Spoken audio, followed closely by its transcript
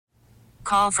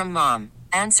Call from mom.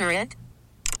 Answer it.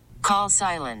 Call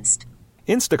silenced.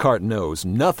 Instacart knows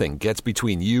nothing gets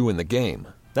between you and the game.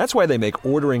 That's why they make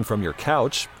ordering from your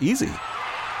couch easy.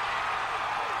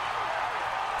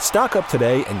 Stock up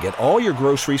today and get all your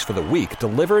groceries for the week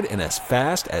delivered in as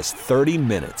fast as 30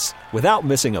 minutes without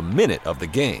missing a minute of the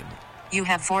game. You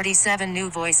have 47 new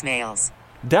voicemails.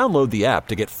 Download the app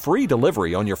to get free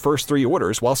delivery on your first 3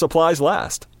 orders while supplies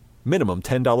last. Minimum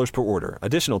 $10 per order.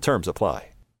 Additional terms apply.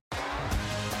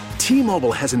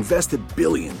 T-Mobile has invested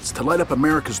billions to light up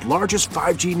America's largest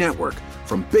 5G network,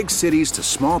 from big cities to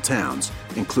small towns,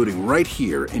 including right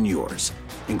here in yours.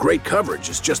 And great coverage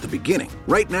is just the beginning.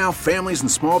 Right now, families and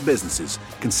small businesses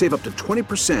can save up to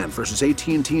 20% versus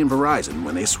AT&T and Verizon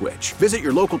when they switch. Visit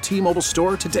your local T-Mobile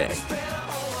store today.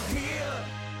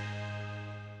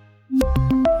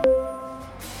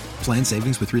 Plan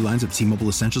savings with 3 lines of T-Mobile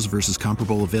Essentials versus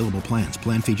comparable available plans.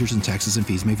 Plan features and taxes and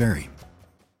fees may vary.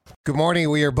 Good morning.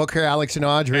 We are Booker, Alex, and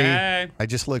Audrey. Hey. I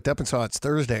just looked up and saw it's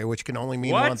Thursday, which can only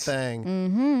mean one thing.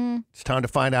 Mm-hmm. It's time to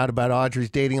find out about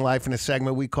Audrey's dating life in a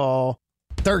segment we call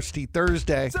Thirsty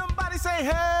Thursday. Somebody say,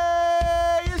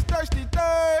 hey, it's Thirsty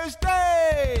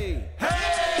Thursday.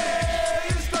 Hey,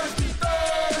 it's Thirsty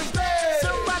Thursday.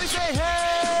 Somebody say,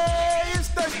 hey, it's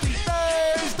Thirsty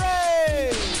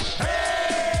Thursday.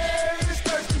 Hey, it's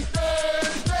Thirsty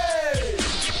Thursday.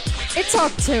 It's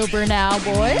October now,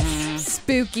 boys.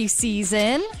 Spooky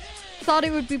season. Thought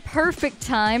it would be perfect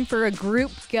time for a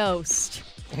group ghost.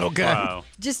 Okay. Wow.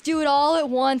 Just do it all at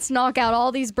once, knock out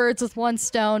all these birds with one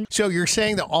stone. So you're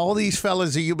saying that all these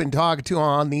fellas that you've been talking to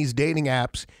on these dating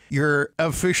apps, you're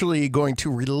officially going to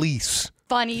release.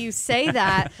 Funny you say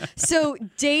that. So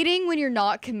dating when you're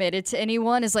not committed to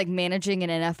anyone is like managing an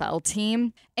NFL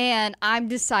team. And I'm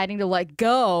deciding to let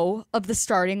go of the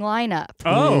starting lineup.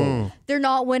 Oh. They're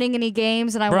not winning any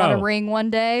games, and I Bro. want to ring one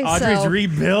day. Audrey's so.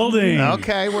 rebuilding.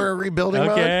 Okay, we're rebuilding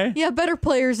mode. Okay. Yeah, better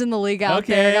players in the league out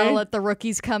Okay. there. Gotta let the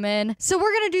rookies come in. So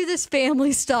we're going to do this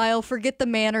family style, forget the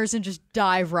manners, and just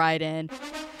dive right in.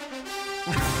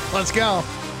 Let's go.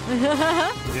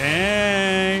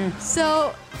 Dang.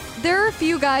 So there are a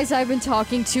few guys I've been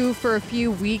talking to for a few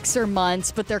weeks or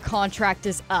months, but their contract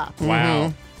is up.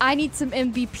 Wow. I need some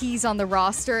MVPs on the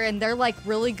roster, and they're like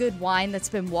really good wine that's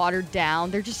been watered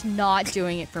down. They're just not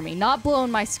doing it for me, not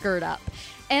blowing my skirt up.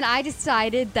 And I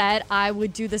decided that I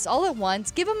would do this all at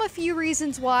once, give them a few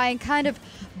reasons why, and kind of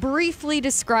briefly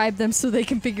describe them so they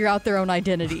can figure out their own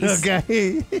identities.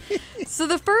 Okay. So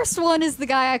the first one is the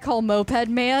guy I call Moped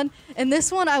Man. And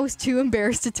this one I was too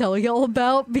embarrassed to tell y'all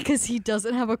about because he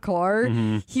doesn't have a car.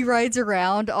 Mm-hmm. He rides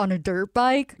around on a dirt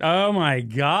bike. Oh my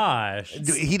gosh.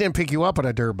 He didn't pick you up on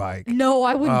a dirt bike. No,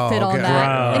 I wouldn't fit on okay. that.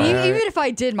 Bro. And Alright. even if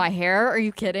I did my hair, are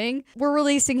you kidding? We're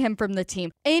releasing him from the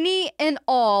team. Any and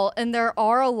all, and there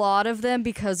are a lot of them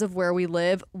because of where we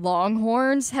live,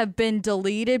 Longhorns have been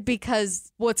deleted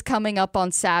because what's coming up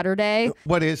on Saturday.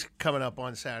 What is coming up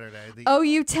on Saturday?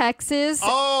 OU Texas.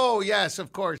 Oh, yes,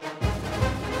 of course.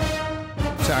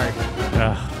 Sorry.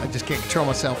 I just can't control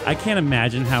myself. I can't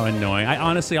imagine how annoying. I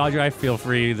honestly, Audrey, I feel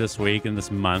for you this week and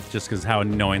this month just because how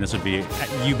annoying this would be.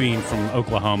 You being from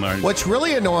Oklahoma. What's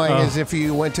really annoying is if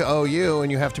you went to OU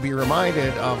and you have to be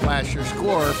reminded of last year's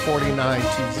score,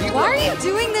 49-0. Why are you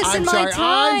doing this in my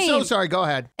time? I'm so sorry. Go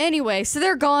ahead. Anyway, so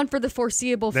they're gone for the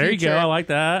foreseeable future. There you go. I like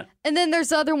that. And then there's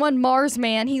the other one, Mars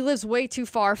Man. He lives way too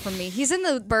far from me. He's in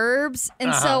the burbs,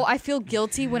 and so I feel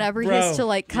guilty whenever he has to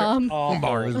like come.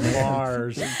 Bars.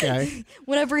 Okay.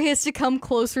 Whenever he has to come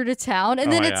closer to town. And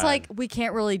Oh then my it's God. like we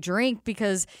can't really drink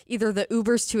because either the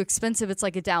Uber's too expensive, it's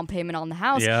like a down payment on the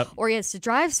house, Yep. or he has to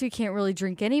drive, so he can't really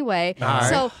drink anyway. right.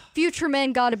 So future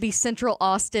men got to be Central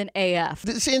Austin AF.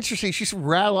 It's interesting. She's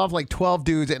rattled off like 12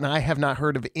 dudes, and I have not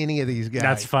heard of any of these guys.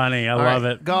 That's funny. I All love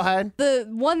right, it. Go ahead. The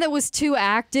one that was too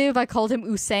active, I called him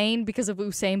Usain because of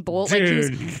Usain Bolt. Like he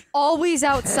Dude. was always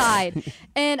outside.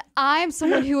 And I'm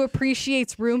someone who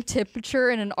appreciates room temperature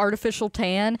and an artificial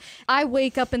tan. I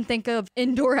wake up and think of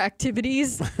indoor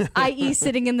activities, i.e.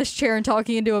 sitting in this chair and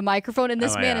talking into a microphone. And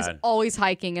this Oh my man is God. always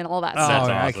hiking and all that Oh, stuff. That's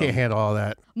I awesome. can't handle all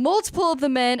that. Multiple of the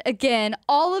men, again,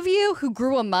 all of you who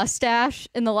grew a mustache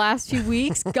in the last few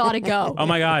weeks, gotta go. Oh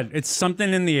my God. It's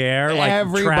something in the air. Like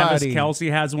Travis Everybody.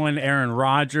 Kelce has one, Aaron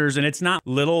Rodgers, and it's not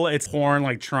little, it's horn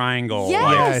like triangle. Yes.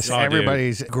 Like, Yes, oh, dude.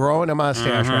 everybody's growing a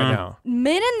mustache right now.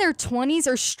 Men in their 20s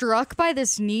 20s are struck by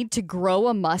this need to grow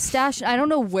a mustache. I don't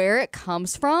know where it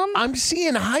comes from. I'm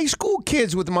seeing high school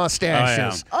kids with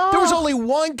mustaches. Oh, yeah. There was only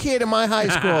one kid in my high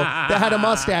school that had a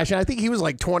mustache, and I think he was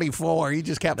like 24. He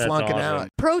just kept flunking out.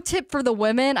 Pro tip for the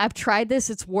women, I've tried this.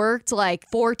 It's worked like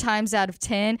 4 times out of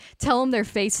 10. Tell them their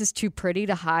face is too pretty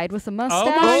to hide with a mustache.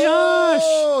 Oh my gosh.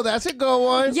 Oh, that's a good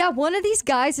one. Yeah, one of these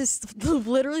guys is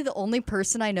literally the only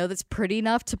person I know that's pretty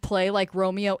enough to play like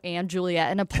Romeo and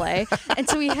Juliet in a play. And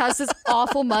so he has this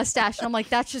awful mustache. And I'm like,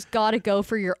 that's just got to go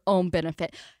for your own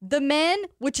benefit. The men,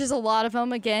 which is a lot of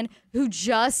them, again, who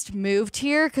just moved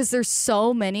here, because there's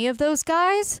so many of those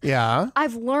guys. Yeah.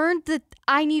 I've learned that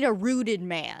I need a rooted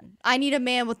man. I need a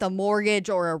man with a mortgage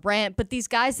or a rent. But these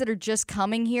guys that are just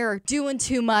coming here are doing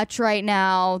too much right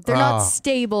now. They're not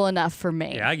stable enough for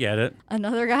me. Yeah, I get it.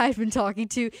 Another guy I've been talking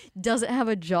to doesn't have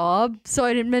a job, so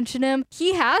I didn't mention him.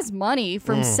 He has money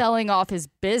from selling off his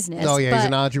business. Oh, yeah, he's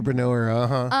an entrepreneur.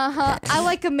 I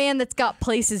like a man that's got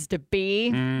places to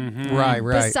be. Right.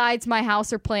 Besides my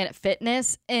house or Planet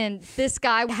Fitness. And this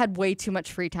guy had way too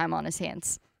much free time on his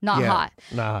hands. Not hot.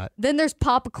 Then there's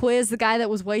Papa Quiz, the guy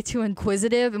that was way too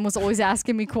inquisitive and was always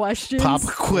asking me questions. Papa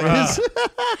Quiz.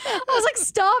 I was like,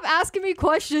 stop asking me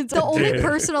questions. The only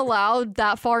person allowed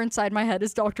that far inside my head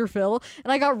is Dr. Phil.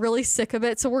 And I got really sick of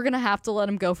it. So we're going to have to let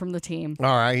him go from the team. All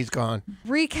right, he's gone.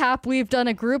 Recap, we've done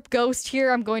a group ghost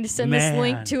here. I'm going to send this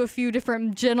link to a few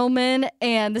different gentlemen.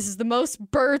 And this is the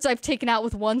most birds I've taken out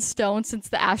with one stone since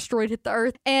the asteroid hit the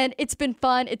Earth. And it's been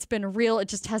fun. It's been real. It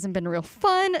just hasn't been real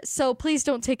fun. So please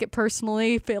don't take it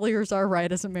personally. Failures are right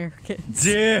as Americans.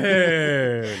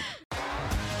 Dude.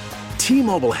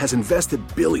 T-Mobile has invested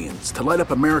billions to light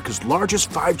up America's largest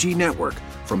 5G network,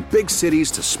 from big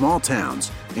cities to small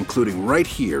towns, including right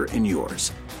here in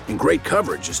yours. And great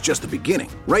coverage is just the beginning.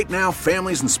 Right now,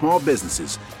 families and small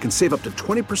businesses can save up to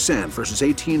 20% versus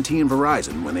AT&T and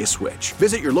Verizon when they switch.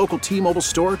 Visit your local T-Mobile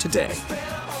store today.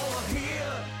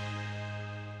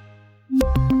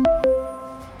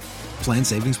 Plan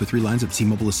savings with 3 lines of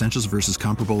T-Mobile Essentials versus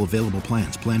comparable available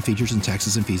plans. Plan features and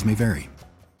taxes and fees may vary.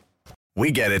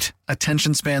 We get it.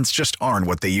 Attention spans just aren't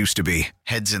what they used to be.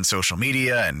 Heads in social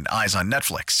media and eyes on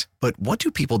Netflix. But what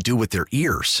do people do with their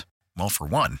ears? Well, for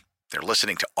one, they're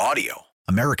listening to audio.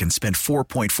 Americans spend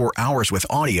 4.4 hours with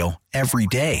audio every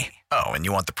day. Oh, and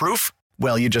you want the proof?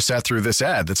 Well, you just sat through this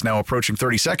ad that's now approaching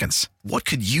 30 seconds. What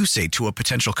could you say to a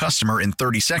potential customer in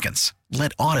 30 seconds?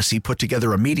 Let Odyssey put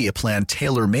together a media plan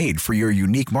tailor-made for your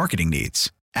unique marketing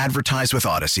needs. Advertise with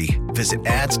Odyssey. Visit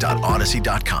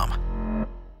ads.odyssey.com.